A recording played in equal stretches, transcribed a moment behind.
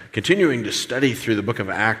Continuing to study through the book of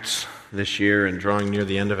Acts this year and drawing near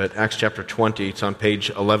the end of it. Acts chapter 20, it's on page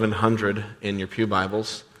 1100 in your pew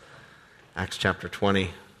Bibles. Acts chapter 20,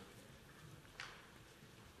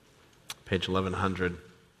 page 1100.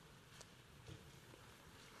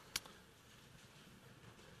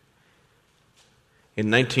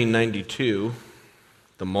 In 1992,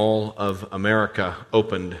 the Mall of America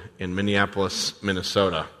opened in Minneapolis,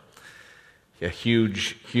 Minnesota. A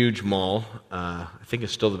huge mall. I think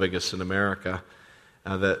it's still the biggest in America.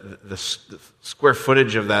 The square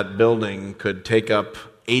footage of that building could take up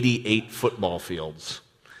 88 football fields.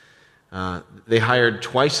 They hired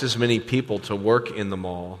twice as many people to work in the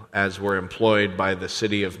mall as were employed by the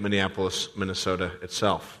city of Minneapolis, Minnesota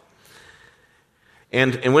itself.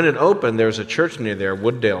 And when it opened, there was a church near there,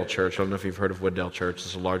 Wooddale Church. I don't know if you've heard of Wooddale Church.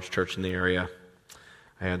 It's a large church in the area.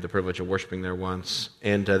 I had the privilege of worshiping there once.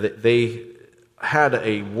 And they had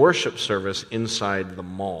a worship service inside the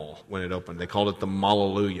mall when it opened. They called it the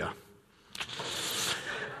Mallelujah.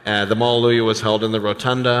 The Mallelujah was held in the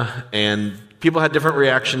rotunda, and people had different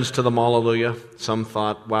reactions to the Mallelujah. Some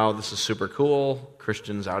thought, wow, this is super cool.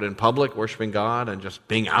 Christians out in public worshiping God and just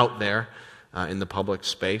being out there in the public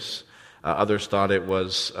space. Others thought it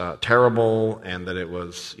was terrible and that it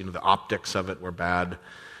was, the optics of it were bad.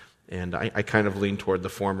 And I kind of lean toward the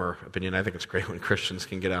former opinion. I think it's great when Christians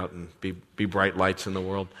can get out and be bright lights in the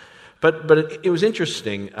world. But it was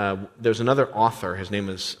interesting. There's another author. His name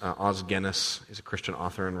is Os Guinness. He's a Christian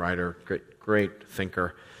author and writer, great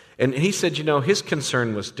thinker. And he said, his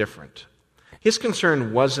concern was different. His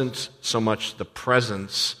concern wasn't so much the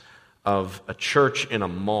presence of a church in a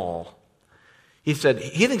mall. He said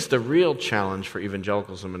he thinks the real challenge for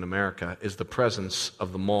evangelicalism in America is the presence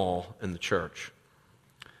of the mall in the church.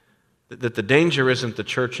 That the danger isn't the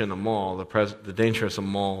church in a mall, the danger is a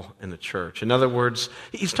mall in the church. In other words,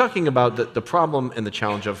 he's talking about the problem and the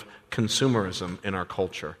challenge of consumerism in our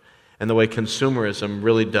culture, and the way consumerism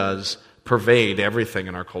really does pervade everything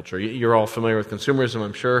in our culture. You're all familiar with consumerism,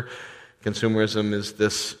 I'm sure. Consumerism is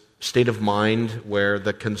this state of mind where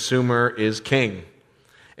the consumer is king,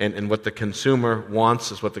 and what the consumer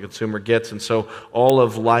wants is what the consumer gets, and so all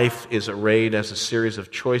of life is arrayed as a series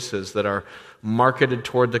of choices that are marketed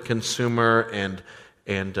toward the consumer and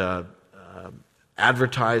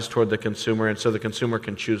advertised toward the consumer, and so the consumer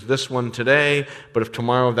can choose this one today, but if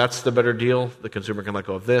tomorrow that's the better deal, the consumer can let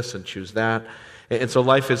go of this and choose that. And so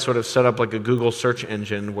life is sort of set up like a Google search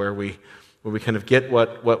engine where we kind of get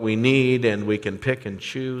what we need and we can pick and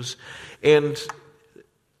choose. And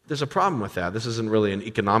there's a problem with that. This isn't really an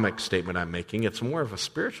economic statement I'm making. It's more of a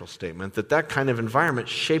spiritual statement that kind of environment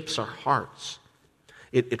shapes our hearts.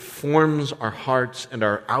 It forms our hearts and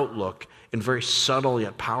our outlook in very subtle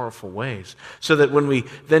yet powerful ways. So that when we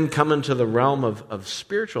then come into the realm of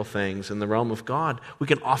spiritual things, in the realm of God, we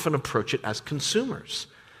can often approach it as consumers.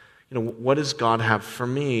 What does God have for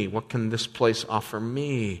me? What can this place offer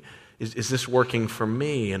me? Is this working for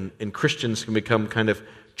me? And Christians can become kind of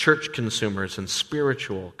church consumers and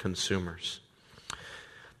spiritual consumers.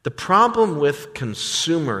 The problem with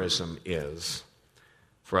consumerism is,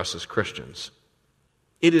 for us as Christians,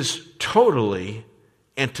 it is totally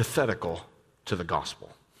antithetical to the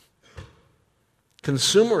gospel.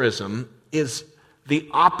 Consumerism is the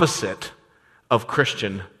opposite of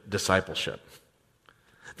Christian discipleship.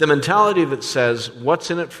 The mentality that says,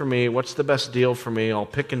 what's in it for me, what's the best deal for me, I'll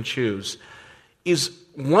pick and choose, is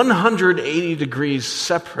 180 degrees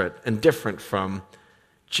separate and different from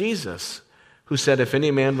Jesus, who said, if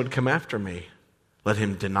any man would come after me, let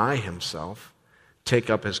him deny himself, take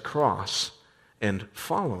up his cross, and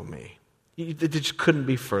follow me. They just couldn't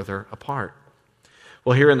be further apart.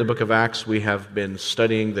 Well, here in the book of Acts, we have been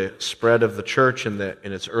studying the spread of the church in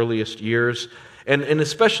its earliest years, and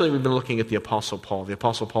especially we've been looking at the Apostle Paul. The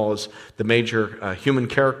Apostle Paul is the major human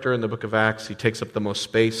character in the book of Acts. He takes up the most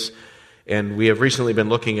space, and we have recently been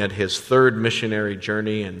looking at his third missionary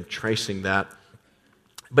journey and tracing that.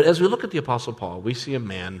 But as we look at the Apostle Paul, we see a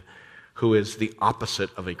man who is the opposite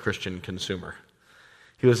of a Christian consumer.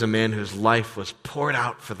 He was a man whose life was poured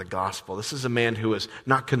out for the gospel. This is a man who is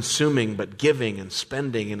not consuming, but giving and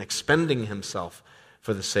spending and expending himself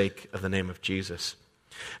for the sake of the name of Jesus.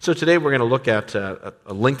 So today we're going to look at a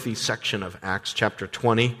lengthy section of Acts chapter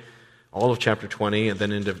 20, all of chapter 20, and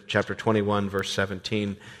then into chapter 21, verse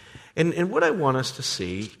 17. And what I want us to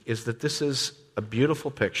see is that this is a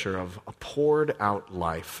beautiful picture of a poured out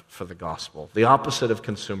life for the gospel, the opposite of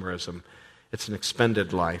consumerism. It's an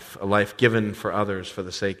expended life, a life given for others for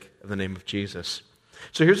the sake of the name of Jesus.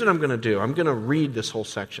 So here's what I'm going to do. I'm going to read this whole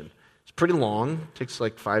section. It's pretty long. It takes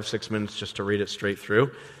like 5-6 minutes just to read it straight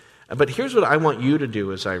through. But here's what I want you to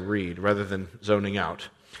do as I read, rather than zoning out.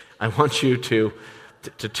 I want you to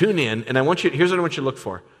tune in, and here's what I want you to look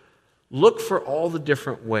for. Look for all the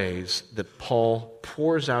different ways that Paul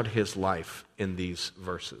pours out his life in these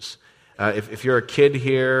verses. If you're a kid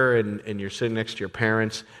here and you're sitting next to your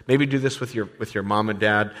parents, maybe do this with your mom and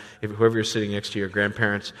dad, whoever you're sitting next to, your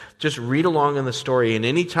grandparents. Just read along in the story, and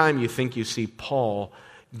anytime you think you see Paul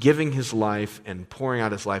giving his life and pouring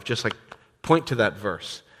out his life, just like point to that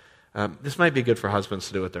verse. This might be good for husbands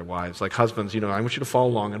to do with their wives. Like husbands, I want you to follow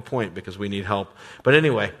along and point because we need help. But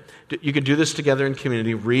anyway, you can do this together in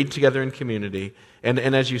community, read together in community, and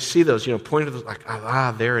as you see those, point to those, like,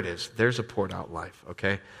 there it is. There's a poured out life,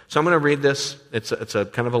 okay? So I'm going to read this. It's a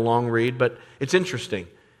kind of a long read, but it's interesting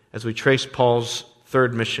as we trace Paul's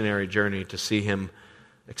third missionary journey to see him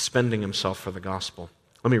expending himself for the gospel.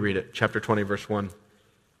 Let me read it. Chapter 20, verse 1.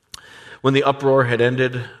 When the uproar had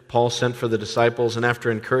ended, Paul sent for the disciples, and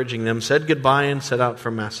after encouraging them, said goodbye and set out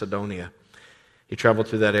for Macedonia. He traveled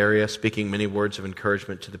through that area, speaking many words of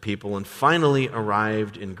encouragement to the people, and finally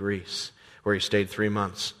arrived in Greece, where he stayed 3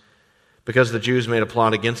 months. Because the Jews made a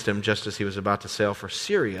plot against him just as he was about to sail for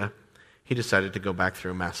Syria, he decided to go back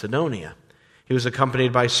through Macedonia. He was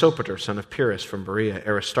accompanied by Sopater, son of Pyrrhus from Berea,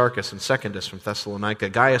 Aristarchus and Secundus from Thessalonica,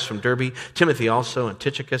 Gaius from Derbe, Timothy also, and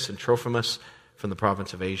Tychicus and Trophimus from the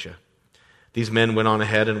province of Asia. These men went on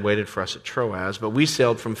ahead and waited for us at Troas, but we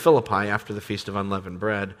sailed from Philippi after the Feast of Unleavened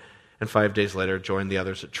Bread, and 5 days later joined the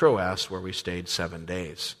others at Troas, where we stayed 7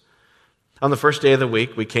 days. On the first day of the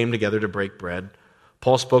week, we came together to break bread.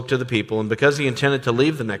 Paul spoke to the people, and because he intended to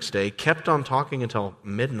leave the next day, kept on talking until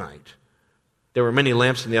midnight. There were many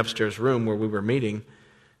lamps in the upstairs room where we were meeting.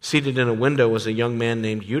 Seated in a window was a young man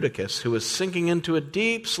named Eutychus, who was sinking into a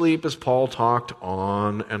deep sleep as Paul talked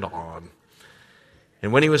on and on.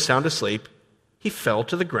 And when he was sound asleep, he fell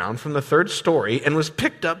to the ground from the 3rd story and was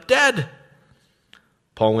picked up dead.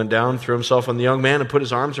 Paul went down, threw himself on the young man, and put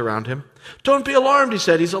his arms around him. "Don't be alarmed," he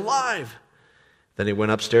said, "he's alive." Then he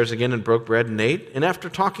went upstairs again and broke bread and ate, and after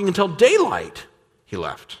talking until daylight, he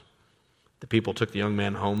left. The people took the young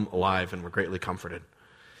man home alive and were greatly comforted.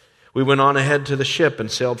 We went on ahead to the ship and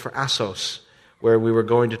sailed for Assos, where we were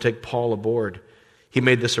going to take Paul aboard. He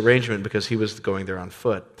made this arrangement because he was going there on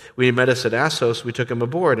foot. When he met us at Assos, we took him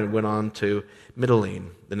aboard and went on to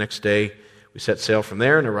Mytilene. The next day, we set sail from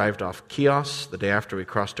there and arrived off Chios. The day after, we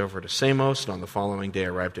crossed over to Samos, and on the following day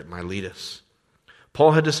arrived at Miletus.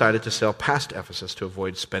 Paul had decided to sail past Ephesus to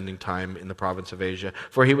avoid spending time in the province of Asia,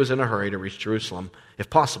 for he was in a hurry to reach Jerusalem, if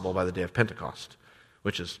possible, by the day of Pentecost,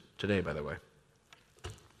 which is today, by the way.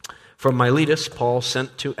 From Miletus, Paul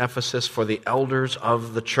sent to Ephesus for the elders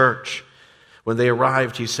of the church. When they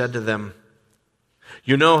arrived, he said to them,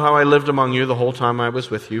 "You know how I lived among you the whole time I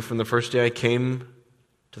was with you, from the first day I came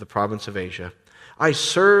to the province of Asia. I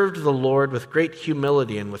served the Lord with great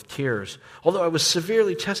humility and with tears, although I was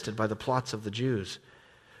severely tested by the plots of the Jews.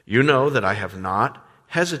 You know that I have not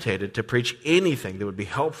hesitated to preach anything that would be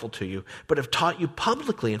helpful to you, but have taught you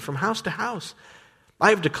publicly and from house to house.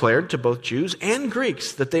 I have declared to both Jews and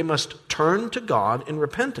Greeks that they must turn to God in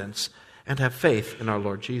repentance and have faith in our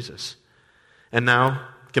Lord Jesus. And now,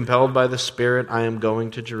 compelled by the Spirit, I am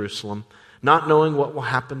going to Jerusalem, not knowing what will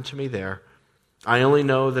happen to me there. I only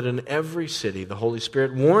know that in every city the Holy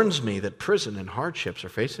Spirit warns me that prison and hardships are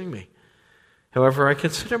facing me. However, I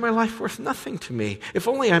consider my life worth nothing to me, if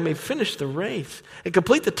only I may finish the race and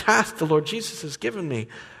complete the task the Lord Jesus has given me,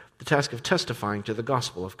 the task of testifying to the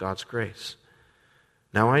gospel of God's grace.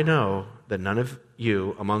 Now I know that none of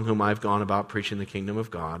you, among whom I've gone about preaching the kingdom of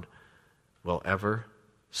God, will ever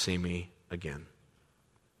see me again.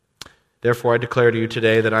 Therefore I declare to you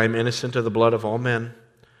today that I am innocent of the blood of all men,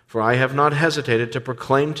 for I have not hesitated to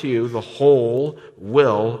proclaim to you the whole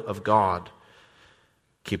will of God.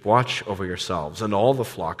 Keep watch over yourselves and all the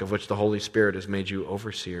flock of which the Holy Spirit has made you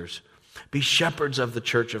overseers. Be shepherds of the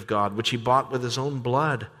church of God, which he bought with his own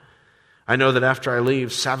blood. I know that after I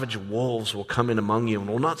leave, savage wolves will come in among you and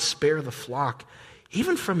will not spare the flock.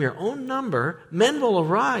 Even from your own number, men will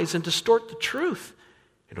arise and distort the truth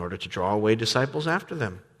in order to draw away disciples after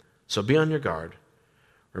them. So be on your guard.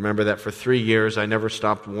 Remember that for 3 years I never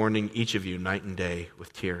stopped warning each of you night and day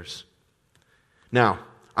with tears. Now,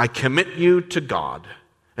 I commit you to God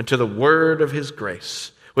and to the word of his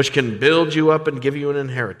grace, which can build you up and give you an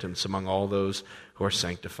inheritance among all those who are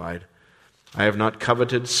sanctified. I have not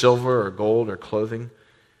coveted silver or gold or clothing.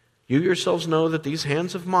 You yourselves know that these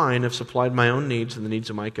hands of mine have supplied my own needs and the needs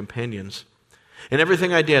of my companions. In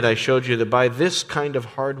everything I did, I showed you that by this kind of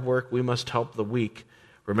hard work we must help the weak,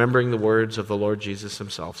 remembering the words of the Lord Jesus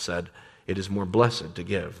himself said, "It is more blessed to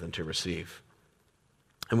give than to receive."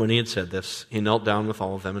 And when he had said this, he knelt down with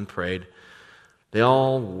all of them and prayed. They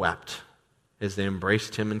all wept as they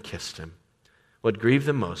embraced him and kissed him. What grieved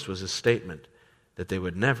them most was his statement that they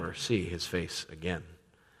would never see his face again.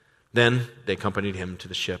 Then they accompanied him to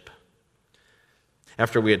the ship.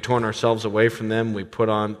 After we had torn ourselves away from them, we put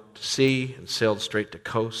on to sea and sailed straight to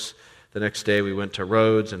Kos. The next day we went to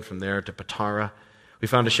Rhodes, and from there to Patara. We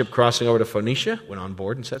found a ship crossing over to Phoenicia, went on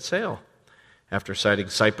board and set sail. After sighting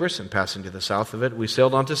Cyprus and passing to the south of it, we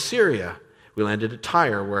sailed on to Syria. We landed at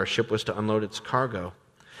Tyre, where our ship was to unload its cargo.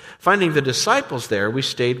 Finding the disciples there, we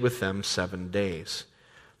stayed with them 7 days.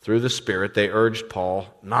 Through the Spirit, they urged Paul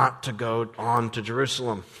not to go on to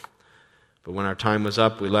Jerusalem. But when our time was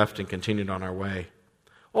up, we left and continued on our way.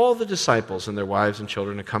 All the disciples and their wives and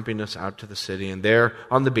children accompanied us out to the city, and there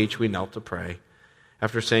on the beach we knelt to pray.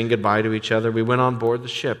 After saying goodbye to each other, we went on board the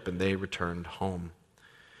ship, and they returned home.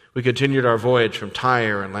 We continued our voyage from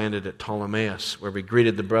Tyre and landed at Ptolemais, where we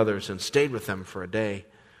greeted the brothers and stayed with them for a day.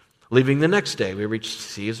 Leaving the next day, we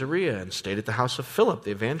reached Caesarea and stayed at the house of Philip,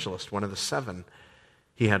 the evangelist, one of the 7.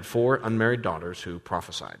 He had 4 unmarried daughters who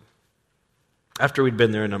prophesied. After we'd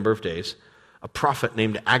been there a number of days, a prophet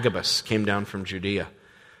named Agabus came down from Judea.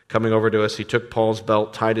 Coming over to us, he took Paul's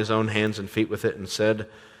belt, tied his own hands and feet with it, and said,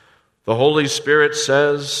 "The Holy Spirit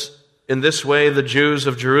says, in this way the Jews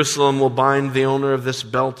of Jerusalem will bind the owner of this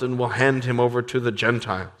belt and will hand him over to the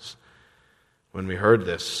Gentiles." When we heard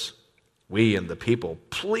this, we and the people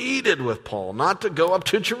pleaded with Paul not to go up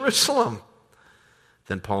to Jerusalem.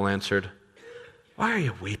 Then Paul answered, "Why are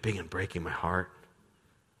you weeping and breaking my heart?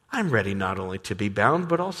 I'm ready not only to be bound,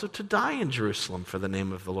 but also to die in Jerusalem for the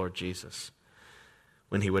name of the Lord Jesus."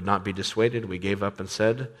 When he would not be dissuaded, we gave up and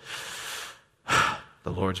said,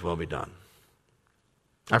 "The Lord's will be done."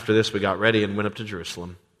 After this, we got ready and went up to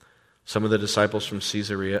Jerusalem. Some of the disciples from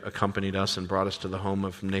Caesarea accompanied us and brought us to the home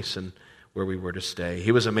of Mnason, where we were to stay.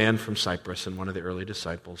 He was a man from Cyprus and one of the early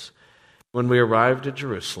disciples. When we arrived at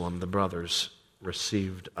Jerusalem, the brothers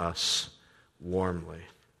received us warmly.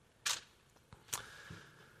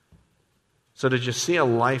 So did you see a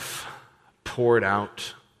life poured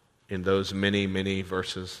out in those many, many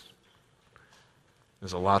verses?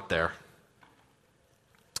 There's a lot there.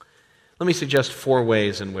 Let me suggest 4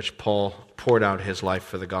 ways in which Paul poured out his life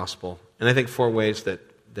for the gospel. And I think 4 ways that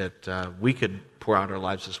we could pour out our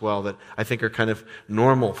lives as well that I think are kind of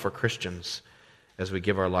normal for Christians as we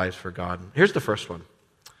give our lives for God. Here's the first one.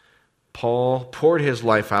 Paul poured his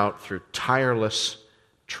life out through tireless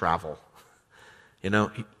travel.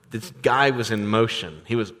 This guy was in motion.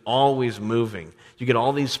 He was always moving. You get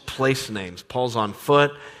all these place names. Paul's on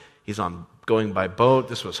foot. He's going by boat.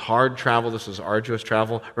 This was hard travel. This was arduous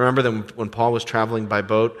travel. Remember that when Paul was traveling by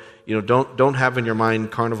boat, don't have in your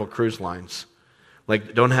mind Carnival Cruise Lines.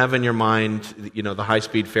 Like, don't have in your mind, the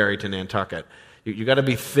high-speed ferry to Nantucket. You got to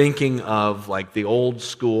be thinking of like the old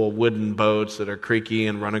school wooden boats that are creaky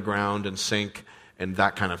and run aground and sink and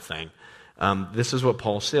that kind of thing. This is what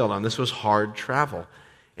Paul sailed on. This was hard travel.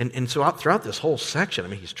 And so throughout this whole section,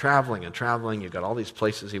 he's traveling and traveling. You've got all these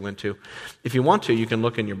places he went to. If you want to, you can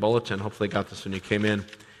look in your bulletin. Hopefully you got this when you came in.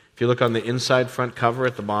 If you look on the inside front cover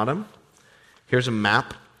at the bottom, here's a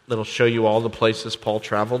map that'll show you all the places Paul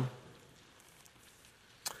traveled.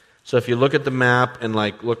 So if you look at the map and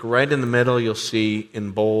look right in the middle, you'll see in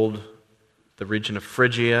bold the region of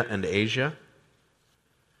Phrygia and Asia.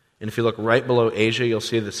 And if you look right below Asia, you'll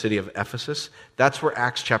see the city of Ephesus. That's where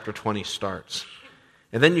Acts chapter 20 starts.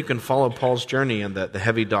 And then you can follow Paul's journey in the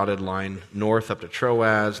heavy dotted line north up to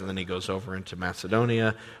Troas, and then he goes over into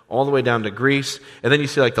Macedonia, all the way down to Greece. And then you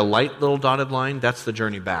see the light little dotted line, that's the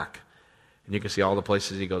journey back. And you can see all the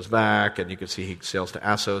places he goes back, and you can see he sails to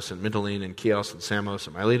Assos and Mytilene and Chios and Samos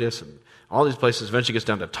and Miletus and all these places. Eventually gets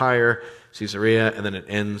down to Tyre, Caesarea, and then it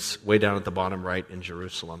ends way down at the bottom right in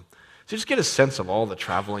Jerusalem. So you just get a sense of all the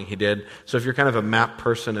traveling he did. So if you're kind of a map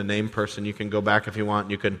person, a name person, you can go back if you want,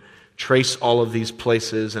 and you can trace all of these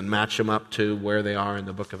places and match them up to where they are in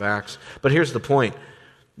the book of Acts. But here's the point.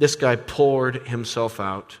 This guy poured himself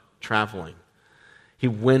out traveling. He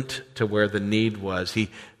went to where the need was. He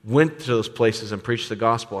went to those places and preached the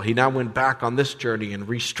gospel. He now went back on this journey and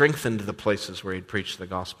re-strengthened the places where he'd preached the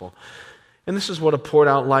gospel. And this is what a poured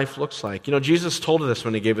out life looks like. Jesus told us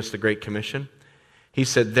when he gave us the Great Commission. He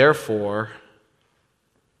said, "Therefore,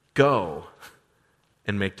 go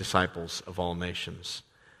and make disciples of all nations."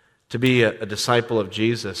 To be a disciple of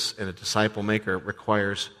Jesus and a disciple maker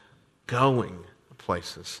requires going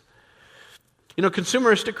places.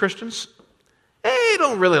 Consumeristic Christians, they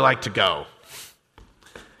don't really like to go.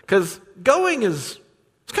 Because going it's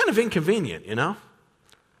kind of inconvenient,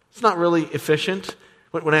 It's not really efficient.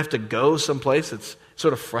 When I have to go someplace, it's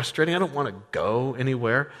sort of frustrating. I don't want to go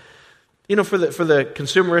anywhere. For the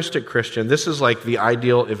consumeristic Christian, this is like the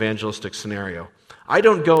ideal evangelistic scenario. I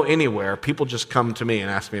don't go anywhere. People just come to me and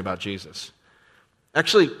ask me about Jesus.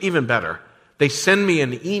 Actually, even better, they send me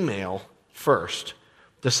an email first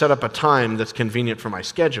to set up a time that's convenient for my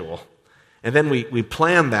schedule. And then we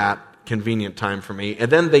plan that convenient time for me,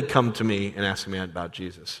 and then they come to me and ask me about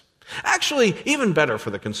Jesus. Actually, even better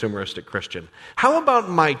for the consumeristic Christian. How about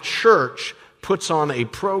my church puts on a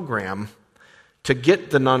program to get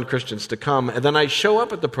the non-Christians to come, and then I show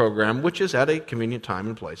up at the program, which is at a convenient time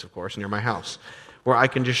and place, of course, near my house, where I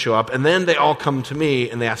can just show up, and then they all come to me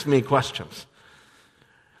and they ask me questions.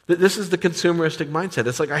 This is the consumeristic mindset.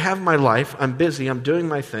 It's like, I have my life, I'm busy, I'm doing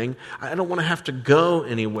my thing, I don't want to have to go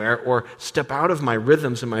anywhere or step out of my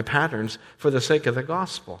rhythms and my patterns for the sake of the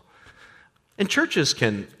gospel. And churches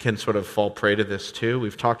can sort of fall prey to this too.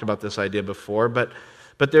 We've talked about this idea before, but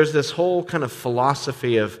there's this whole kind of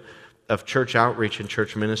philosophy of church outreach and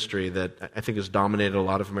church ministry that I think has dominated a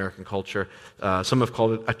lot of American culture. Some have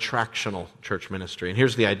called it attractional church ministry. And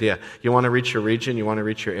here's the idea. You want to reach your region, you want to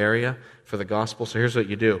reach your area for the gospel, so here's what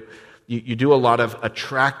you do. You do a lot of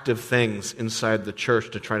attractive things inside the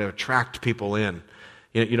church to try to attract people in.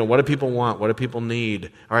 What do people want? What do people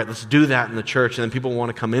need? All right, let's do that in the church, and then people want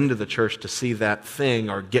to come into the church to see that thing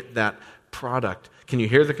or get that product. Can you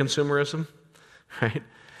hear the consumerism? Right?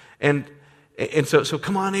 And so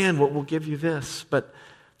come on in, we'll give you this. But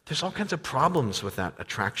there's all kinds of problems with that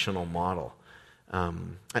attractional model.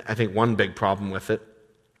 I think one big problem with it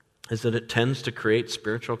is that it tends to create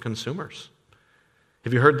spiritual consumers.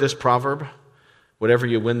 Have you heard this proverb? Whatever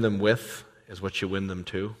you win them with is what you win them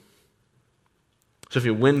to. So if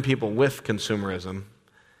you win people with consumerism,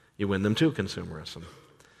 you win them to consumerism.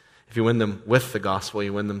 If you win them with the gospel,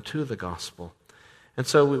 you win them to the gospel. And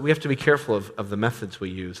so we have to be careful of the methods we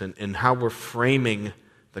use and how we're framing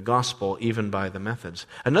the gospel, even by the methods.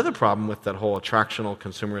 Another problem with that whole attractional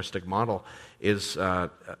consumeristic model is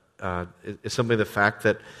simply the fact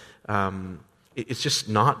that it's just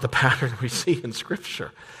not the pattern we see in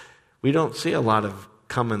Scripture. We don't see a lot of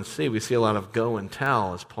come and see. We see a lot of go and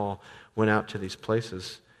tell as Paul went out to these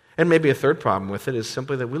places. And maybe a third problem with it is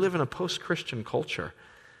simply that we live in a post-Christian culture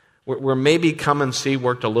where maybe come and see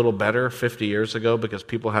worked a little better 50 years ago because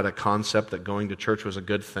people had a concept that going to church was a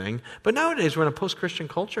good thing. But nowadays we're in a post-Christian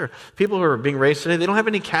culture. People who are being raised today, they don't have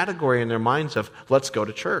any category in their minds of let's go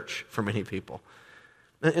to church for many people.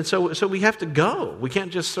 And so we have to go. We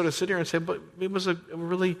can't just sort of sit here and say, but it was a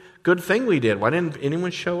really good thing we did. Why didn't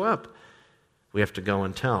anyone show up? We have to go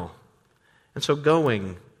and tell. And so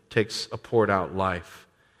going takes a poured out life.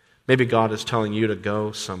 Maybe God is telling you to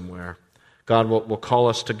go somewhere. God will call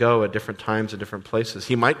us to go at different times, at different places.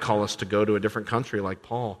 He might call us to go to a different country like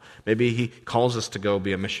Paul. Maybe he calls us to go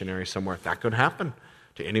be a missionary somewhere. That could happen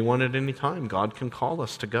to anyone at any time. God can call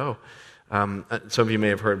us to go. Some of you may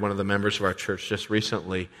have heard one of the members of our church just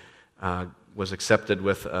recently was accepted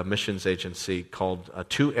with a missions agency called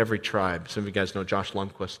To Every Tribe. Some of you guys know Josh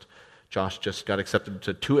Lundquist. Josh just got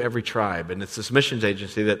accepted to Every Tribe, and it's this missions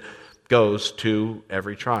agency that goes to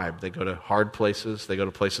every tribe. They go to hard places. They go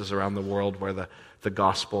to places around the world where the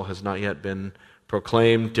gospel has not yet been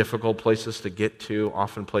proclaimed, difficult places to get to,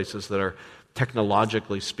 often places that are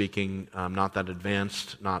technologically speaking not that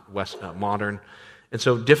advanced, not modern. And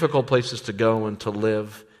so difficult places to go and to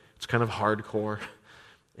live. It's kind of hardcore.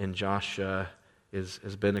 And Josh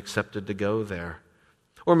has been accepted to go there.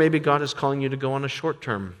 Or maybe God is calling you to go on a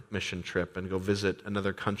short-term mission trip and go visit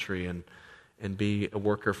another country and be a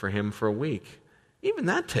worker for Him for a week. Even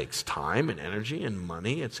that takes time and energy and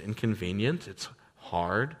money. It's inconvenient. It's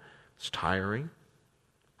hard. It's tiring.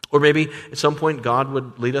 Or maybe at some point God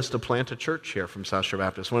would lead us to plant a church here from South Shore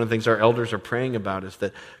Baptist. One of the things our elders are praying about is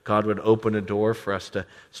that God would open a door for us to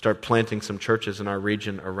start planting some churches in our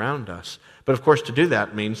region around us. But of course, to do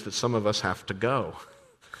that means that some of us have to go.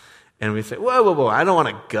 And we say, whoa, I don't want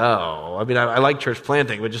to go. I mean, I like church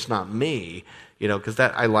planting, but just not me. Because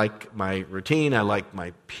I like my routine, I like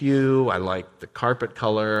my pew, I like the carpet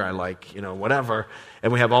color, I like, whatever.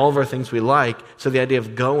 And we have all of our things we like, so the idea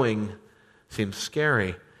of going seems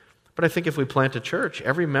scary. But I think if we plant a church,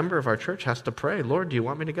 every member of our church has to pray, Lord, do you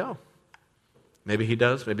want me to go? Maybe he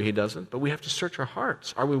does, maybe he doesn't, but we have to search our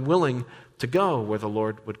hearts. Are we willing to go where the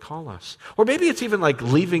Lord would call us? Or maybe it's even like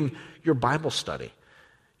leaving your Bible study.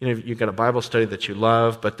 You've got a Bible study that you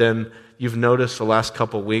love, but then you've noticed the last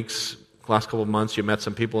couple weeks, last couple of months you met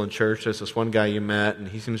some people in church. There's this one guy you met, and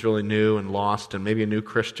he seems really new and lost and maybe a new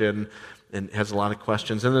Christian and has a lot of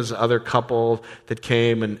questions. And there's other couple that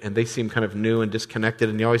came, and they seem kind of new and disconnected,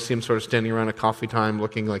 and you always see them sort of standing around at coffee time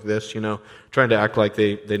looking like this, trying to act like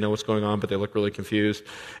they know what's going on, but they look really confused.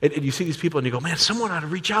 And you see these people, and you go, man, someone ought to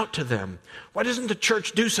reach out to them. Why doesn't the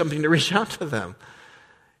church do something to reach out to them?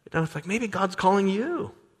 It's like, maybe God's calling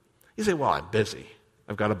you. You say, well, I'm busy.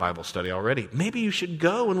 I've got a Bible study already. Maybe you should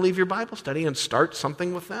go and leave your Bible study and start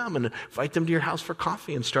something with them and invite them to your house for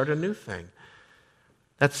coffee and start a new thing.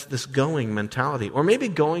 That's this going mentality. Or maybe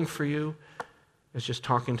going for you is just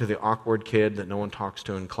talking to the awkward kid that no one talks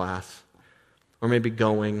to in class. Or maybe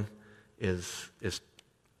going is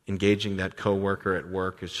engaging that coworker at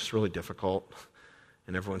work is just really difficult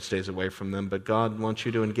and everyone stays away from them. But God wants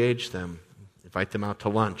you to engage them, invite them out to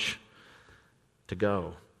lunch, to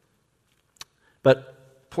go.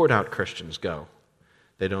 But poured out Christians go.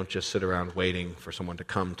 They don't just sit around waiting for someone to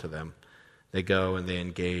come to them. They go and they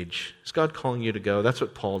engage. Is God calling you to go? That's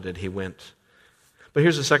what Paul did. He went. But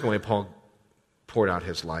here's the second way Paul poured out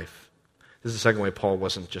his life. This is the second way Paul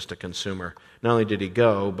wasn't just a consumer. Not only did he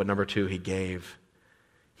go, but number two, he gave.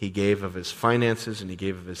 He gave of his finances and he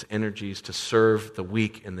gave of his energies to serve the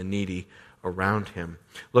weak and the needy around him.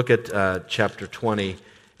 Look at chapter 20.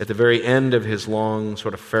 At the very end of his long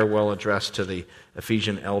sort of farewell address to the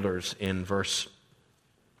Ephesian elders in verse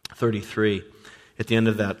 33, at the end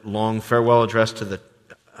of that long farewell address to the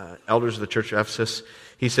elders of the church of Ephesus,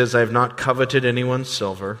 he says, I have not coveted anyone's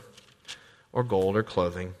silver or gold or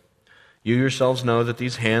clothing. You yourselves know that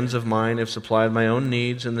these hands of mine have supplied my own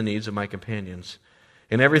needs and the needs of my companions.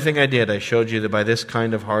 In everything I did, I showed you that by this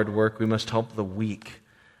kind of hard work we must help the weak,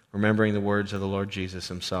 remembering the words of the Lord Jesus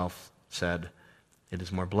himself said, it is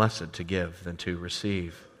more blessed to give than to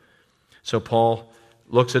receive. So Paul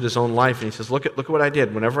looks at his own life and he says, look at what I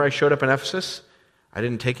did. Whenever I showed up in Ephesus, I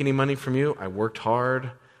didn't take any money from you. I worked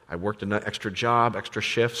hard. I worked an extra job, extra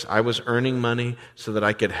shifts. I was earning money so that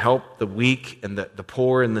I could help the weak and the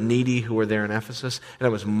poor and the needy who were there in Ephesus. And I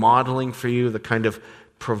was modeling for you the kind of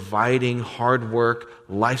providing, hard work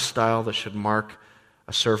lifestyle that should mark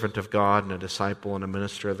a servant of God and a disciple and a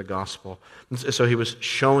minister of the gospel. And so he was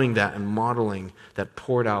showing that and modeling that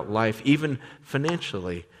poured out life, even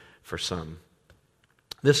financially for some.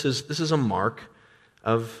 This is a mark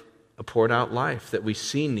of a poured out life, that we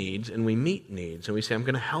see needs and we meet needs and we say, I'm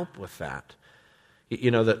going to help with that.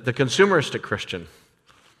 The consumeristic Christian,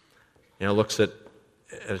 looks at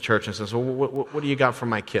a church and says, well, what do you got for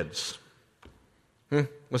my kids?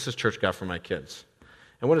 What's this church got for my kids?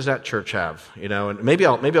 And what does that church have? And maybe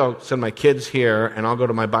I'll send my kids here and I'll go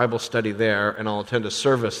to my Bible study there and I'll attend a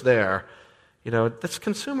service there. That's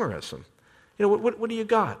consumerism. What do you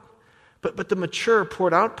got? But the mature,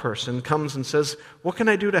 poured-out person comes and says, what can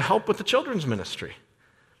I do to help with the children's ministry?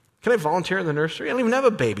 Can I volunteer in the nursery? I don't even have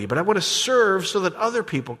a baby, but I want to serve so that other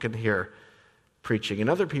people can hear preaching and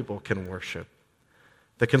other people can worship.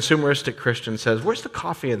 The consumeristic Christian says, where's the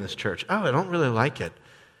coffee in this church? Oh, I don't really like it.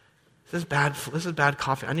 This is bad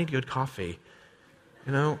coffee. I need good coffee.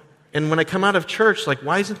 And when I come out of church,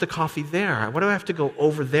 why isn't the coffee there? Why do I have to go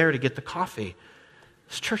over there to get the coffee?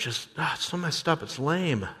 This church is so messed up. It's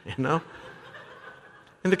lame, But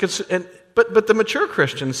the mature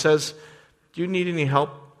Christian says, do you need any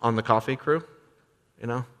help on the coffee crew?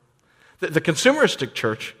 The consumeristic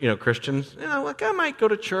church, Christians, I might go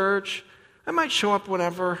to church. I might show up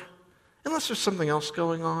whenever, unless there's something else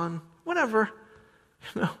going on, whatever,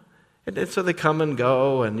 And so they come and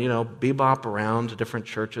go and, bebop around to different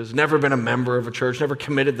churches, never been a member of a church, never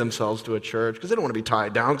committed themselves to a church because they don't want to be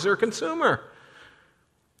tied down because they're a consumer.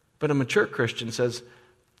 But a mature Christian says,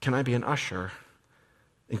 can I be an usher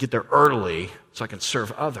and get there early so I can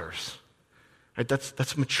serve others? Right?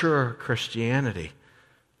 That's mature Christianity.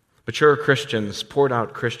 Mature Christians, poured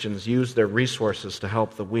out Christians, use their resources to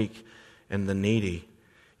help the weak and the needy.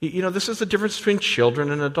 This is the difference between children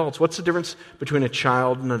and adults. What's the difference between a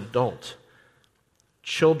child and an adult?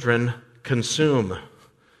 Children consume.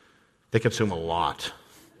 They consume a lot.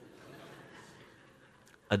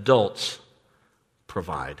 Adults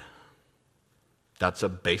provide. That's a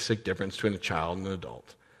basic difference between a child and an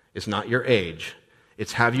adult. It's not your age.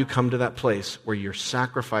 It's have you come to that place where you're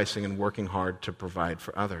sacrificing and working hard to provide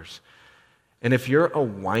for others. And if you're a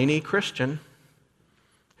whiny Christian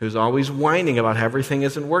who's always whining about how everything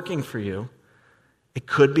isn't working for you, it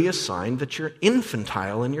could be a sign that you're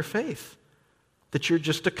infantile in your faith, that you're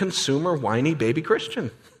just a consumer, whiny baby Christian.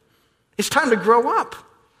 It's time to grow up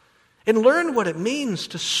and learn what it means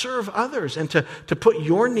to serve others and to put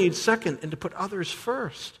your needs second and to put others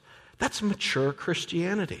first. That's mature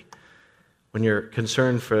Christianity. when you're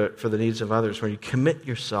concerned for the needs of others, when you commit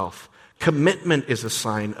yourself. Commitment is a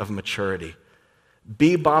sign of maturity.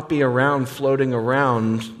 Bebopping around, floating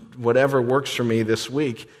around, whatever works for me this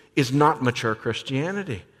week, is not mature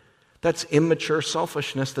Christianity. That's immature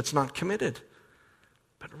selfishness that's not committed.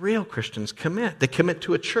 But real Christians commit. They commit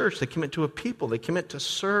to a church. They commit to a people. They commit to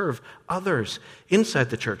serve others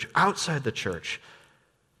inside the church, outside the church.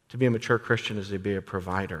 To be a mature Christian is to be a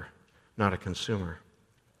provider, not a consumer.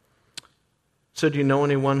 So do you know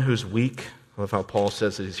anyone who's weak? I love how Paul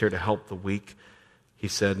says that he's here to help the weak. He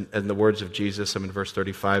said, in the words of Jesus, I'm in verse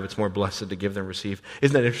 35, it's more blessed to give than receive.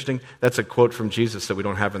 Isn't that interesting? That's a quote from Jesus that we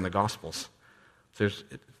don't have in the Gospels.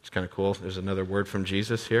 It's kind of cool. There's another word from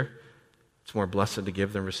Jesus here. It's more blessed to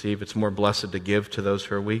give than receive. It's more blessed to give to those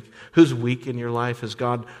who are weak. Who's weak in your life? Has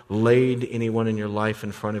God laid anyone in your life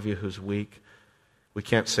in front of you who's weak? We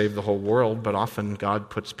can't save the whole world, but often God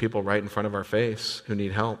puts people right in front of our face who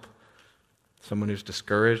need help. Someone who's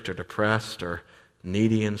discouraged or depressed or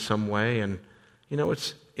needy in some way. And,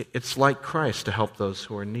 it's like Christ to help those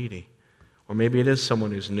who are needy. Or maybe it is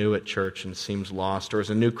someone who's new at church and seems lost, or is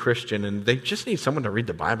a new Christian and they just need someone to read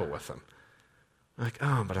the Bible with them. Like,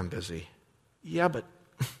 oh, but I'm busy. Yeah, but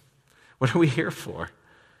what are we here for,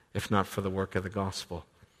 if not for the work of the gospel?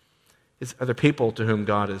 Are there people to whom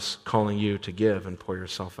God is calling you to give and pour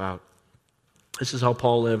yourself out? This is how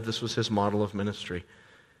Paul lived. This was his model of ministry.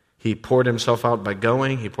 He poured himself out by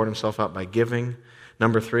going. He poured himself out by giving.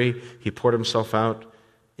 Number 3, he poured himself out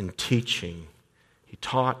in teaching. He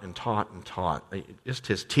taught and taught and taught. Just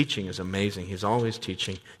his teaching is amazing. He's always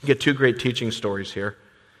teaching. You get 2 great teaching stories here.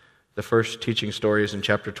 The first teaching story is in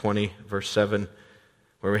chapter 20, verse 7,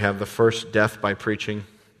 where we have the first death by preaching.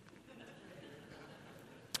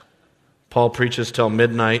 Paul preaches till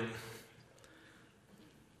midnight.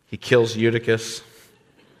 He kills Eutychus.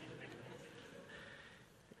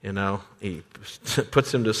 He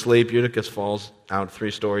puts him to sleep. Eutychus falls out 3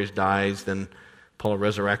 stories, dies. Then Paul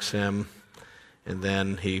resurrects him. And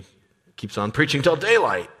then he keeps on preaching till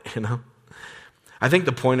daylight, I think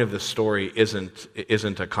the point of this story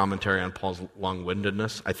isn't a commentary on Paul's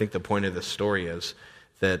long-windedness. I think the point of this story is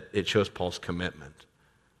that it shows Paul's commitment,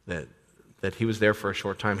 that he was there for a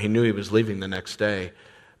short time. He knew he was leaving the next day,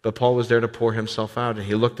 but Paul was there to pour himself out, and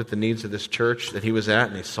he looked at the needs of this church that he was at,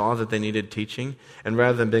 and he saw that they needed teaching. And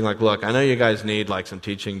rather than being like, look, I know you guys need some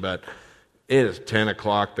teaching, but it is 10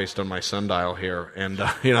 o'clock based on my sundial here, and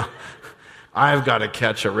I've got to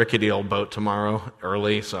catch a rickety old boat tomorrow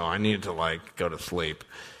early, so I need to go to sleep.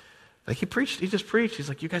 He just preached. He's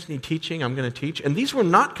like, you guys need teaching, I'm going to teach. And these were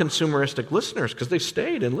not consumeristic listeners because they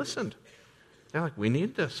stayed and listened. They're like, we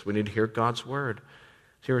need this. We need to hear God's word.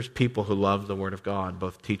 Here's people who love the word of God,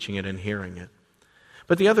 both teaching it and hearing it.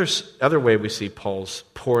 But the other way we see Paul's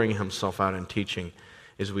pouring himself out in teaching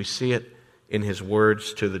is we see it in his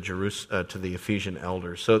words to the Ephesian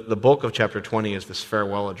elders. So the bulk of chapter 20 is this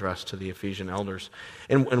farewell address to the Ephesian elders.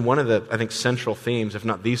 And one of the, I think, central themes, if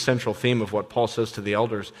not the central theme of what Paul says to the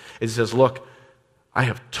elders, is he says, look, I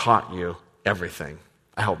have taught you everything.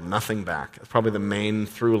 I held nothing back. That's probably the main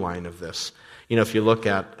through line of this. If you look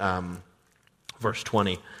at verse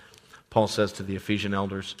 20, Paul says to the Ephesian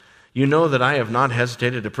elders, you know that I have not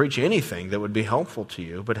hesitated to preach anything that would be helpful to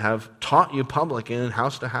you, but have taught you publicly and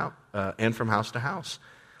house to house, and from house to house.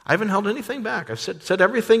 I haven't held anything back. I've said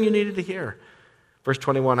everything you needed to hear. Verse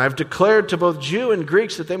 21, I've declared to both Jew and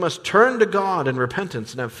Greeks that they must turn to God in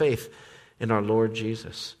repentance and have faith in our Lord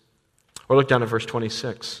Jesus. Or look down at verse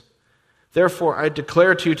 26. Therefore I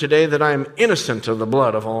declare to you today that I am innocent of the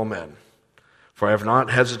blood of all men. For I have not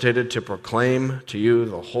hesitated to proclaim to you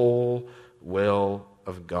the whole will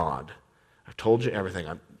of God. I've told you everything.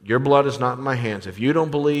 Your blood is not in my hands. If you don't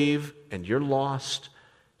believe and you're lost,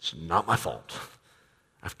 it's not my fault.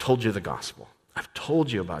 I've told you the gospel. I've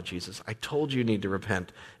told you about Jesus. I told you need to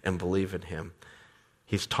repent and believe in him.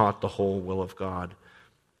 He's taught the whole will of God.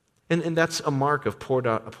 And that's a mark of poured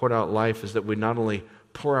out life, is that we not only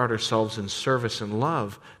pour out ourselves in service and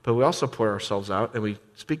love, but we also pour ourselves out and we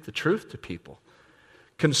speak the truth to people.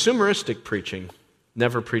 Consumeristic preaching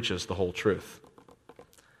never preaches the whole truth.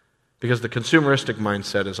 Because the consumeristic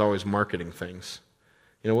mindset is always marketing things.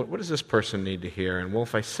 What does this person need to hear? And well,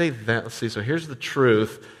 if I say that, let's see, so here's the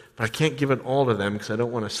truth, but I can't give it all to them because I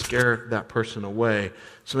don't want to scare that person away.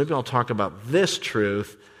 So maybe I'll talk about this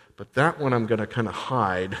truth, but that one I'm going to kind of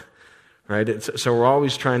hide, right? So we're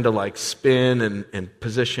always trying to spin and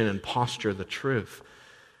position and posture the truth.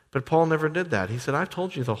 But Paul never did that. He said, I've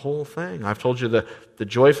told you the whole thing. I've told you the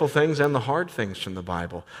joyful things and the hard things from the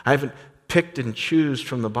Bible. I haven't picked and choose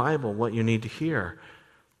from the Bible what you need to hear.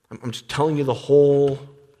 I'm just telling you the whole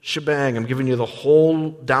shebang. I'm giving you the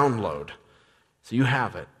whole download. So you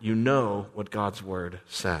have it. You know what God's word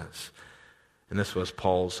says. And this was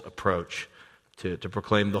Paul's approach to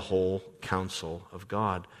proclaim the whole counsel of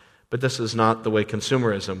God. But this is not the way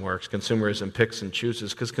consumerism works. Consumerism picks and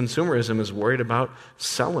chooses, because consumerism is worried about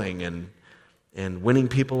selling and winning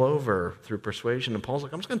people over through persuasion. And Paul's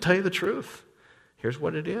like, I'm just going to tell you the truth. Here's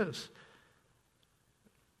what it is.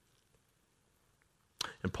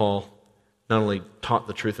 And Paul not only taught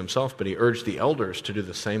the truth himself, but he urged the elders to do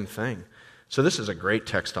the same thing. So this is a great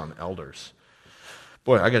text on elders.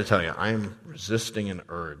 Boy, I got to tell you, I am resisting an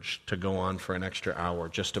urge to go on for an extra hour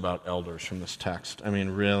just about elders from this text. I mean,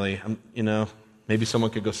 really, maybe someone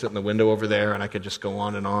could go sit in the window over there and I could just go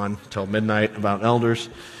on till midnight about elders.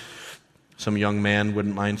 Some young man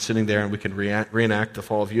wouldn't mind sitting there and we could reenact the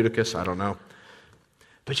fall of Eutychus. I don't know.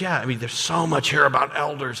 But yeah, I mean, there's so much here about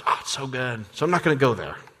elders. Oh, it's so good. So I'm not going to go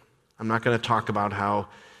there. I'm not going to talk about how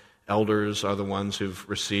elders are the ones who've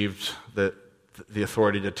received the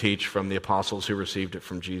authority to teach from the apostles who received it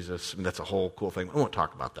from Jesus. I mean, that's a whole cool thing. I won't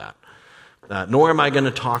talk about that. Nor am I going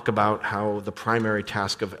to talk about how the primary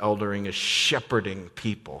task of eldering is shepherding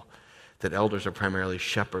people, that elders are primarily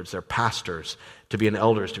shepherds. They're pastors. To be an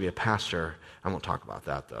elder is to be a pastor. I won't talk about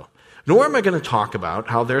that, though. Nor am I going to talk about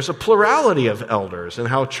how there's a plurality of elders and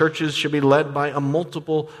how churches should be led by a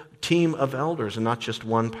multiple team of elders and not just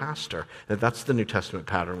one pastor. And that's the New Testament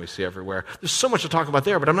pattern we see everywhere. There's so much to talk about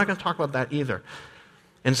there, but I'm not going to talk about that either.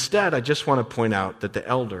 Instead, I just want to point out that the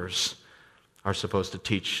elders are supposed to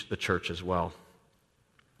teach the church as well,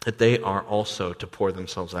 that they are also to pour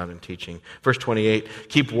themselves out in teaching. Verse 28,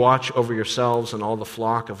 keep watch over yourselves and all the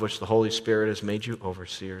flock of which the Holy Spirit has made you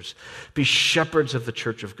overseers. Be shepherds of the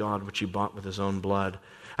church of God, which he bought with his own blood.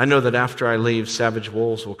 I know that after I leave, savage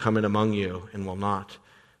wolves will come in among you and will not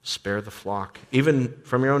spare the flock. Even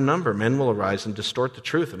from your own number, men will arise and distort the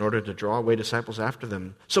truth in order to draw away disciples after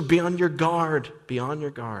them. So be on your guard. Be on your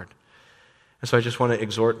guard. And so I just want to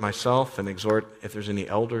exhort myself and exhort, if there's any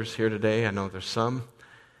elders here today, I know there's some,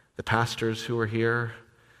 the pastors who are here,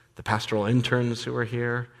 the pastoral interns who are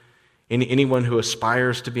here, anyone who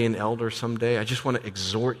aspires to be an elder someday, I just want to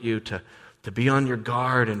exhort you to be on your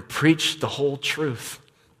guard and preach the whole truth.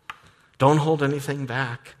 Don't hold anything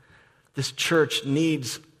back. This church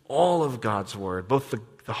needs all of God's word, both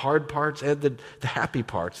the hard parts and the happy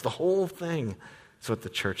parts, the whole thing is what the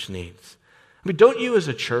church needs. I mean, don't you as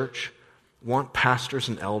a church want pastors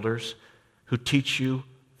and elders who teach you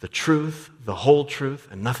the truth, the whole truth,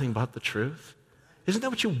 and nothing but the truth? Isn't that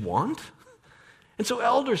what you want? And so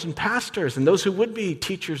elders and pastors and those who would be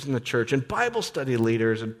teachers in the church and Bible study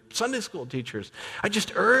leaders and Sunday school teachers, I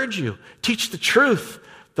just urge you, teach the truth,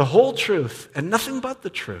 the whole truth, and nothing but the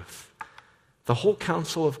truth. The whole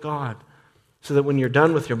counsel of God, so that when you're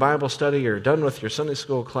done with your Bible study or done with your Sunday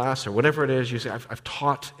school class or whatever it is, you say, I've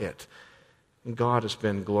taught it. And God has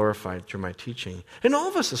been glorified through my teaching. And all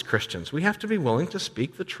of us as Christians, we have to be willing to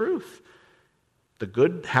speak the truth. The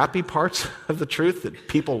good, happy parts of the truth that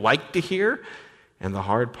people like to hear, and the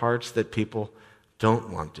hard parts that people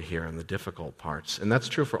don't want to hear, and the difficult parts. And that's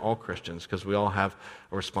true for all Christians, because we all have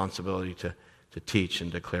a responsibility to teach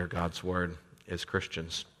and declare God's word as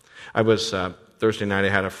Christians. I was, Thursday night, I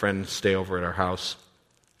had a friend stay over at our house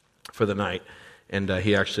for the night, and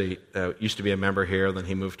he actually used to be a member here, then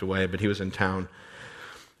he moved away, but he was in town,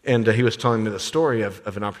 and he was telling me the story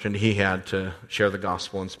of an opportunity he had to share the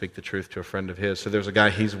gospel and speak the truth to a friend of his. So there's a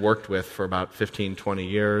guy he's worked with for about 15, 20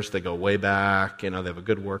 years. They go way back, they have a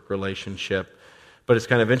good work relationship, but it's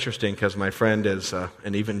kind of interesting because my friend is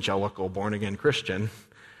an evangelical, born-again Christian,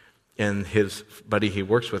 and his buddy he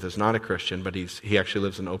works with is not a Christian, but he actually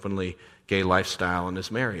lives an openly gay lifestyle and is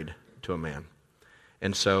married to a man.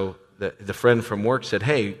 And so the friend from work said,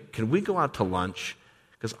 hey, can we go out to lunch?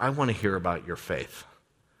 Because I want to hear about your faith.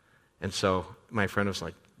 And so my friend was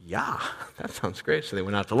like, yeah, that sounds great. So they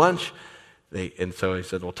went out to lunch. And so he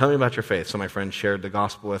said, well, tell me about your faith. So my friend shared the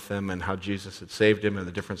gospel with him and how Jesus had saved him and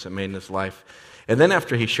the difference it made in his life. And then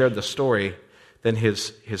after he shared the story, then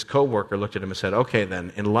his co-worker looked at him and said, okay,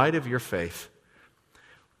 then, in light of your faith,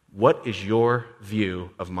 what is your view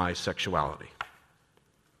of my sexuality?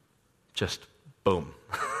 Just boom,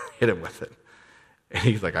 hit him with it. And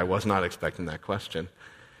he's like, I was not expecting that question.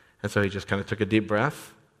 And so he just kind of took a deep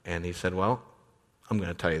breath, and he said, well, I'm going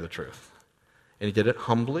to tell you the truth. And he did it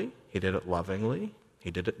humbly, he did it lovingly, he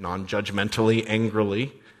did it non-judgmentally,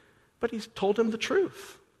 angrily, but he told him the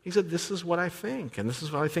truth. He said, this is what I think, and this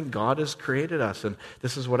is what I think God has created us, and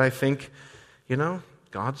this is what I think,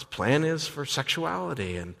 God's plan is for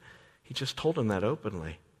sexuality. And he just told him that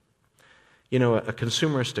openly. A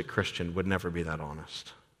consumeristic Christian would never be that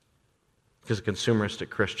honest, because a consumeristic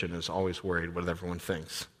Christian is always worried what everyone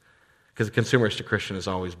thinks. Because a consumeristic Christian is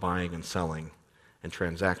always buying and selling and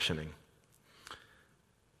transactioning.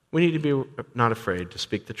 We need to be not afraid to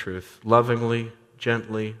speak the truth, lovingly,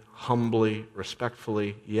 gently, humbly,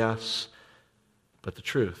 respectfully, yes, but the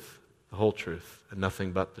truth, the whole truth, and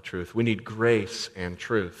nothing but the truth. We need grace and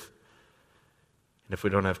truth. And if we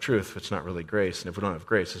don't have truth, it's not really grace. And if we don't have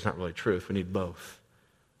grace, it's not really truth. We need both,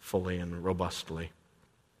 fully and robustly.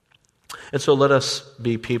 And so let us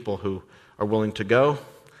be people who are willing to go,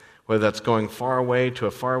 whether that's going far away to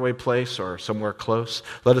a faraway place or somewhere close.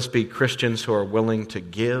 Let us be Christians who are willing to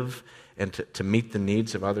give and to meet the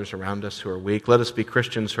needs of others around us who are weak. Let us be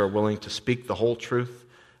Christians who are willing to speak the whole truth,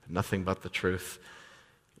 nothing but the truth,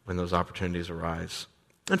 when those opportunities arise.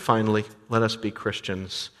 And finally, let us be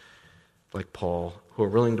Christians like Paul, who are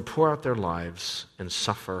willing to pour out their lives and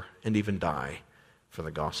suffer and even die for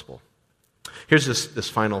the gospel. Here's this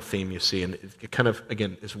final theme you see, and it kind of,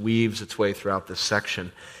 again, weaves its way throughout this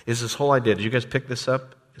section, is this whole idea. Did you guys pick this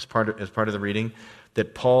up as part of the reading?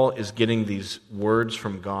 That Paul is getting these words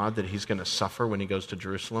from God that he's going to suffer when he goes to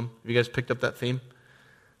Jerusalem. Have you guys picked up that theme?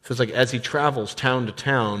 So it's like as he travels town to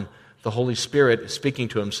town, the Holy Spirit is speaking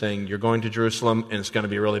to him saying, you're going to Jerusalem and it's going to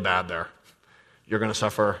be really bad there. You're going to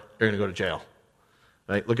suffer. You're going to go to jail.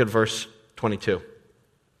 Right? Look at verse 22.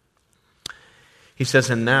 He says,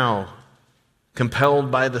 and now,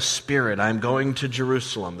 compelled by the Spirit, I'm going to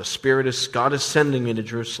Jerusalem. God is sending me to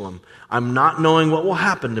Jerusalem. I'm not knowing what will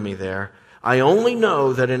happen to me there. I only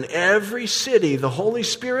know that in every city the Holy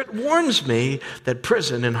Spirit warns me that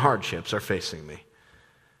prison and hardships are facing me.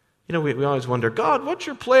 You know, we always wonder, God, what's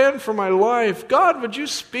your plan for my life? God, would you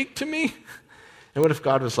speak to me? And what if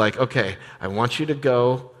God was like, okay, I want you to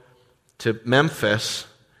go to Memphis,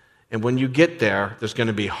 and when you get there, there's going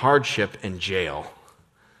to be hardship and jail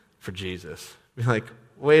for Jesus. Be like,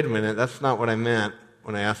 wait a minute, that's not what I meant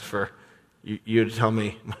when I asked for you to tell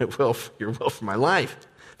me your will for my life.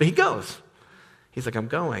 But he goes. He's like, I'm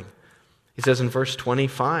going. He says in verse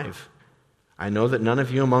 25, I know that none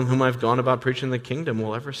of you among whom I've gone about preaching the kingdom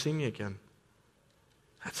will ever see me again.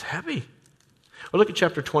 That's heavy. Well, look at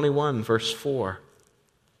chapter 21, verse 4.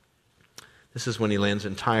 This is when he lands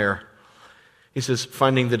in Tyre. He says,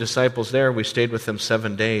 finding the disciples there, we stayed with them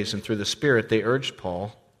 7 days, and through the Spirit they urged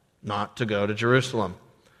Paul not to go to Jerusalem.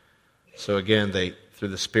 So again, through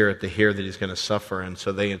the Spirit, they hear that he's going to suffer, and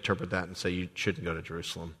so they interpret that and say, you shouldn't go to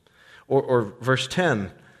Jerusalem. Or verse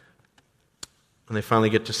 10, when they finally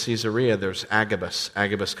get to Caesarea, there's Agabus.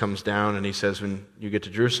 Agabus comes down, and he says, when you get to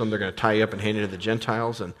Jerusalem, they're going to tie you up and hand you to the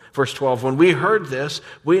Gentiles. And verse 12, when we heard this,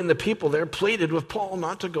 we and the people there pleaded with Paul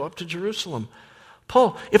not to go up to Jerusalem.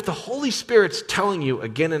 Paul, if the Holy Spirit's telling you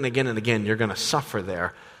again and again and again you're going to suffer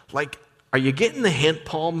there, like, are you getting the hint,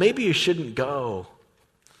 Paul? Maybe you shouldn't go.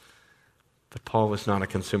 But Paul was not a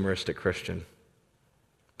consumeristic Christian.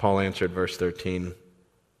 Paul answered, verse 13,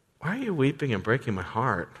 why are you weeping and breaking my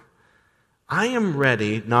heart? I am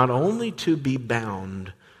ready not only to be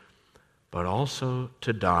bound, but also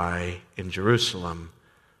to die in Jerusalem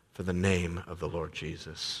for the name of the Lord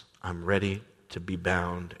Jesus. I'm ready to be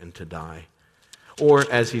bound and to die. Or,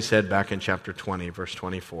 as he said back in chapter 20, verse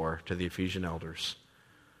 24, to the Ephesian elders,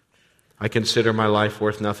 I consider my life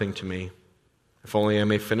worth nothing to me, if only I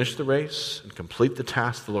may finish the race and complete the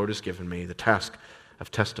task the Lord has given me, the task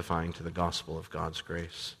of testifying to the gospel of God's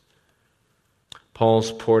grace.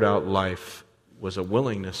 Paul's poured out life was a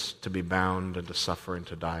willingness to be bound and to suffer and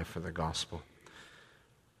to die for the gospel.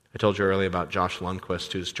 I told you earlier about Josh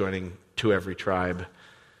Lundquist, who's joining To Every Tribe.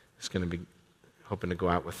 He's going to be hoping to go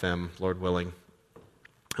out with them, Lord willing.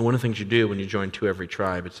 And one of the things you do when you join To Every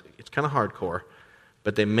Tribe, it's kind of hardcore,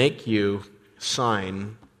 but they make you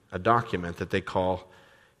sign a document that they call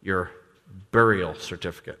your burial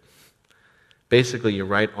certificate. Basically, you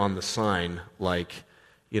write on the sign, like,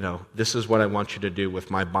 this is what I want you to do with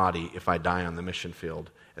my body if I die on the mission field,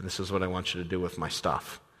 and this is what I want you to do with my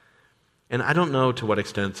stuff. And I don't know to what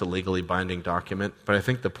extent it's a legally binding document, but I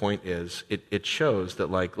think the point is, it shows that,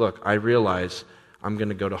 like, look, I realize I'm going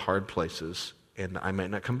to go to hard places, and I might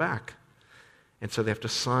not come back. And so they have to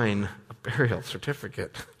sign a burial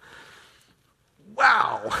certificate.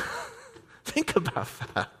 Wow! Think about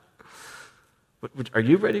that. Are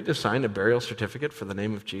you ready to sign a burial certificate for the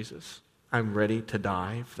name of Jesus? I'm ready to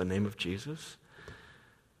die for the name of Jesus?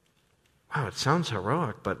 Wow, it sounds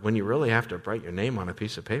heroic, but when you really have to write your name on a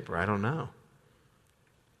piece of paper, I don't know.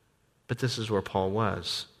 But this is where Paul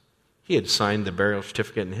was. He had signed the burial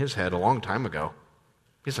certificate in his head a long time ago.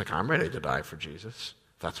 He's like, I'm ready to die for Jesus.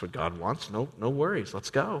 If that's what God wants, no worries,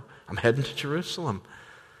 let's go. I'm heading to Jerusalem.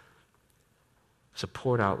 It's a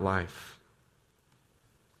poured out life.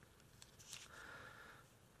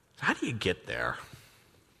 How do you get there?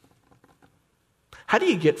 How do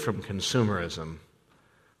you get from consumerism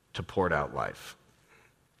to poured out life?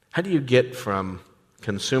 How do you get from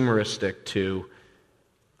consumeristic to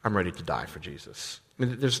I'm ready to die for Jesus? I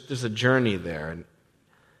mean, there's a journey there.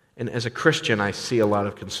 And as a Christian, I see a lot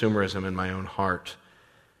of consumerism in my own heart.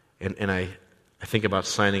 And I think about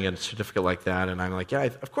signing a certificate like that, and I'm like, yeah,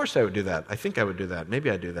 of course I would do that. I think I would do that. Maybe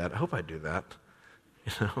I'd do that. I hope I'd do that.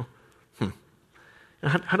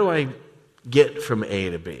 How do I get from A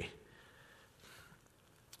to B?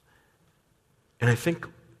 And I think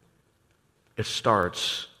it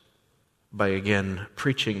starts by, again,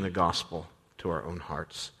 preaching the gospel to our own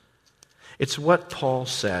hearts. It's what Paul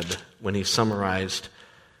said when he summarized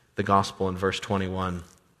the gospel in verse 21,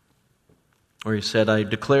 where he said, I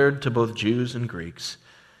declared to both Jews and Greeks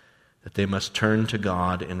that they must turn to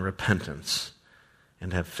God in repentance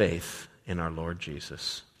and have faith in our Lord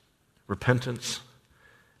Jesus. Repentance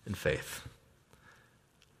and faith.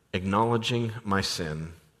 Acknowledging my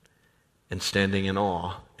sin and standing in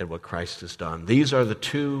awe at what Christ has done. These are the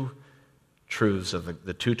two truths of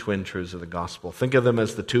the two twin truths of the gospel. Think of them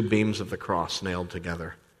as the two beams of the cross nailed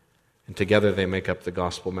together. And together they make up the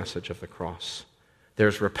gospel message of the cross.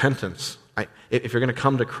 There's repentance. If you're going to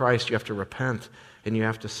come to Christ, you have to repent. And you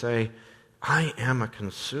have to say, I am a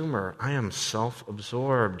consumer. I am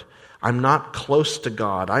self-absorbed. I'm not close to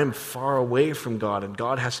God. I am far away from God, and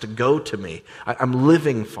God has to go to me. I'm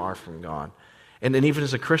living far from God. And then even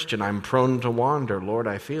as a Christian, I'm prone to wander. Lord,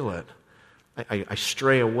 I feel it. I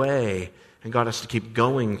stray away, and God has to keep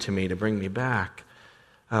going to me to bring me back.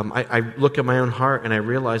 I look at my own heart, and I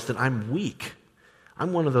realize that I'm weak.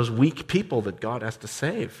 I'm one of those weak people that God has to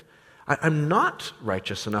save. I'm not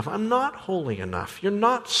righteous enough. I'm not holy enough. You're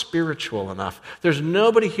not spiritual enough. There's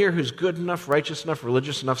nobody here who's good enough, righteous enough,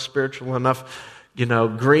 religious enough, spiritual enough,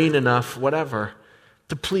 green enough, whatever,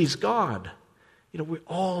 to please God. We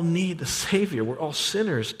all need a Savior. We're all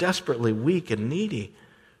sinners, desperately weak and needy.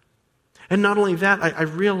 And not only that, I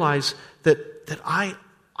realize that I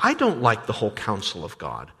don't like the whole counsel of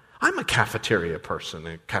God. I'm a cafeteria person,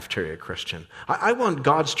 a cafeteria Christian. I want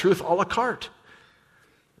God's truth a la carte.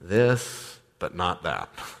 This, but not that.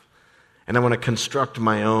 And I want to construct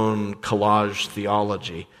my own collage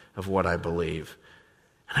theology of what I believe.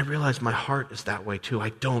 And I realize my heart is that way too. I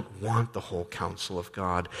don't want the whole counsel of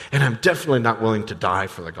God. And I'm definitely not willing to die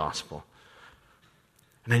for the gospel.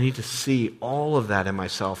 And I need to see all of that in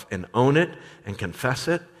myself and own it and confess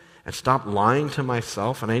it and stop lying to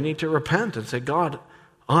myself. And I need to repent and say, God,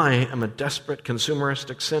 I am a desperate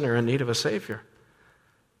consumeristic sinner in need of a Savior.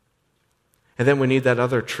 And then we need that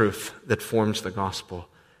other truth that forms the gospel,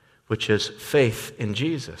 which is faith in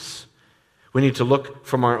Jesus. We need to look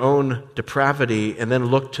from our own depravity and then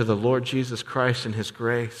look to the Lord Jesus Christ and His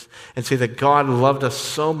grace and see that God loved us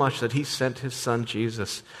so much that He sent His Son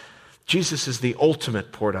Jesus. Jesus is the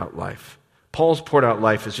ultimate poured out life. Paul's poured out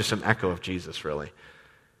life is just an echo of Jesus, really.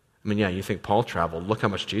 I mean, yeah, you think Paul traveled. Look how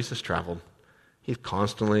much Jesus traveled. He's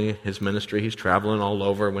constantly, his ministry, he's traveling all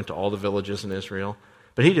over, went to all the villages in Israel.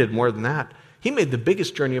 But he did more than that. He made the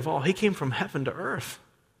biggest journey of all. He came from heaven to earth.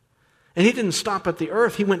 And he didn't stop at the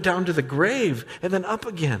earth. He went down to the grave and then up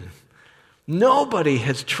again. Nobody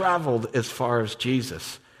has traveled as far as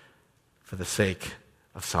Jesus for the sake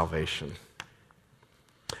of salvation.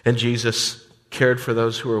 And Jesus cared for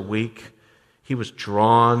those who were weak. He was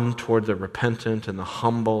drawn toward the repentant and the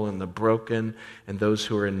humble and the broken and those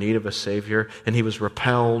who were in need of a Savior. And he was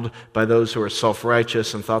repelled by those who were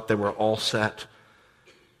self-righteous and thought they were all set.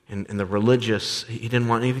 And the religious, he didn't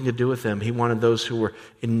want anything to do with them. He wanted those who were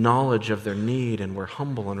in knowledge of their need and were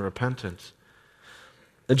humble and repentant.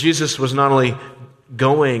 And Jesus was not only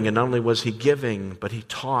going and not only was he giving, but he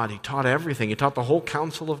taught. He taught everything. He taught the whole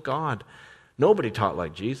counsel of God. Nobody taught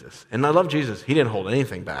like Jesus. And I love Jesus. He didn't hold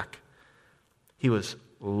anything back. He was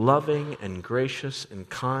loving and gracious and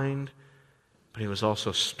kind, but he was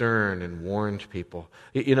also stern and warned people.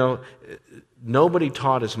 Nobody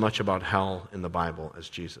taught as much about hell in the Bible as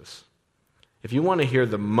Jesus. If you want to hear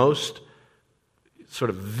the most sort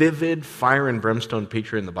of vivid fire and brimstone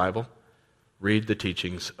picture in the Bible, read the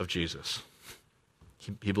teachings of Jesus.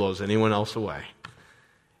 He blows anyone else away.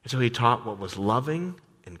 And so he taught what was loving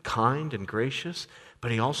and kind and gracious,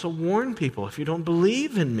 but he also warned people, if you don't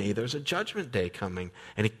believe in me, there's a judgment day coming.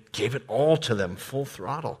 And he gave it all to them full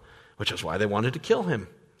throttle, which is why they wanted to kill him.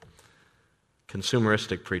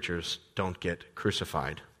 Consumeristic preachers don't get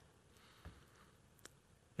crucified.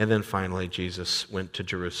 And then finally, Jesus went to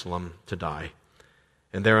Jerusalem to die.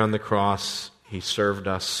 And there on the cross, he served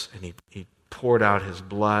us, and he poured out his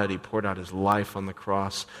blood, he poured out his life on the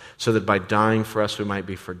cross, so that by dying for us we might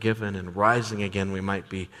be forgiven, and rising again we might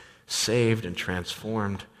be saved and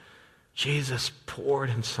transformed. Jesus poured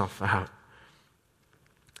himself out.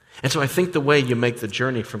 And so I think the way you make the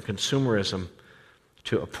journey from consumerism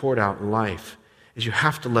to a poured out life is you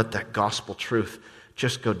have to let that gospel truth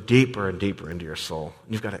just go deeper and deeper into your soul.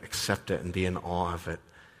 You've got to accept it and be in awe of it.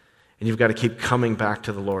 And you've got to keep coming back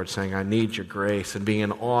to the Lord saying, I need your grace, and being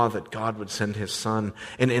in awe that God would send his Son.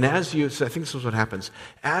 And as you, so I think this is what happens,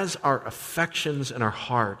 as our affections and our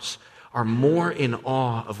hearts are more in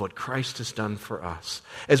awe of what Christ has done for us,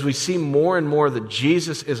 as we see more and more that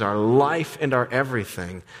Jesus is our life and our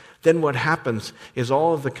everything, then what happens is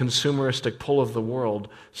all of the consumeristic pull of the world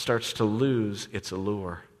starts to lose its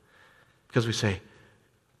allure. Because we say,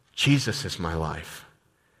 Jesus is my life.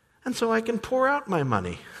 And so I can pour out my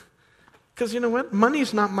money. Because you know what?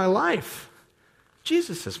 Money's not my life.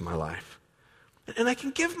 Jesus is my life. And I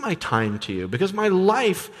can give my time to you because my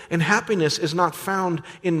life and happiness is not found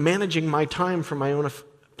in managing my time for my own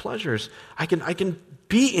pleasures. I can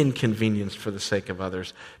be inconvenienced for the sake of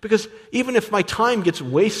others because even if my time gets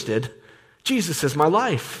wasted, Jesus is my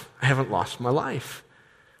life. I haven't lost my life.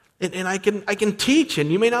 And I can teach,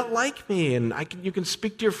 and you may not like me, and you can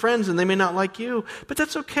speak to your friends, and they may not like you, but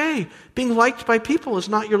that's okay. Being liked by people is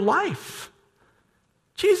not your life.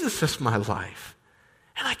 Jesus is my life.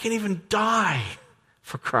 And I can even die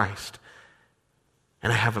for Christ.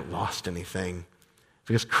 And I haven't lost anything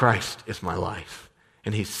because Christ is my life,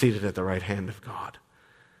 and he's seated at the right hand of God.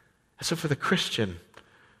 And so for the Christian,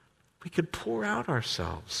 we could pour out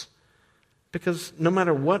ourselves because no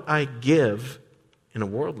matter what I give, in a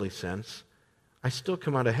worldly sense, I still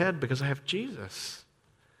come out ahead because I have Jesus.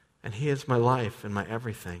 And he is my life and my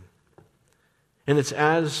everything. And it's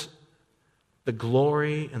as the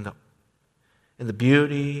glory and the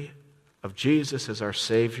beauty of Jesus as our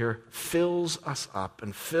Savior fills us up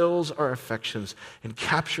and fills our affections and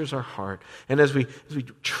captures our heart. And as we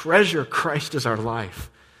treasure Christ as our life,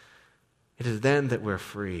 it is then that we're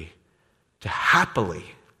free to happily,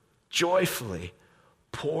 joyfully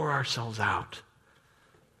pour ourselves out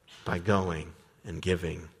by going and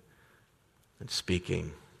giving and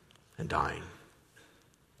speaking and dying.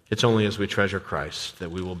 It's only as we treasure Christ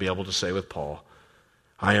that we will be able to say with Paul,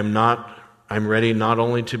 I'm ready not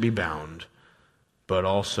only to be bound, but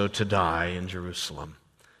also to die in Jerusalem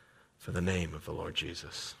for the name of the Lord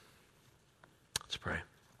Jesus. Let's pray.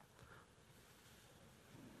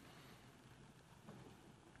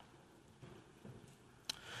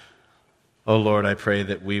 Oh Lord, I pray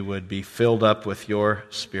that we would be filled up with your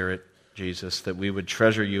Spirit, Jesus, that we would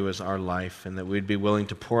treasure you as our life, and that we'd be willing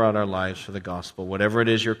to pour out our lives for the gospel, whatever it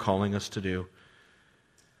is you're calling us to do.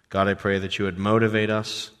 God, I pray that you would motivate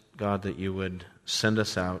us, God, that you would send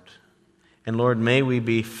us out. And Lord, may we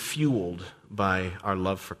be fueled by our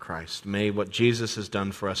love for Christ. May what Jesus has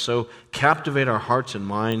done for us so captivate our hearts and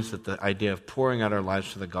minds that the idea of pouring out our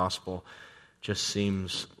lives for the gospel just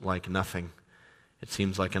seems like nothing. It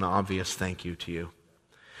seems like an obvious thank you to you.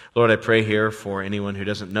 Lord, I pray here for anyone who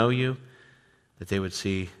doesn't know you, that they would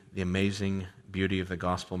see the amazing beauty of the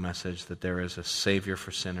gospel message, that there is a Savior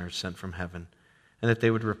for sinners sent from heaven, and that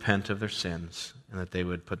they would repent of their sins, and that they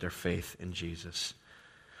would put their faith in Jesus.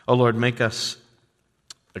 Oh Lord, make us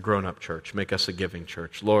a grown-up church. Make us a giving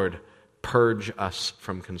church. Lord, purge us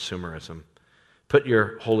from consumerism. Put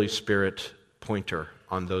your Holy Spirit pointer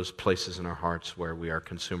on those places in our hearts where we are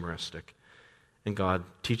consumeristic. And God,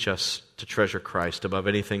 teach us to treasure Christ above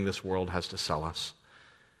anything this world has to sell us.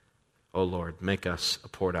 Oh Lord, make us a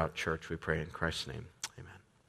poured out church, we pray in Christ's name.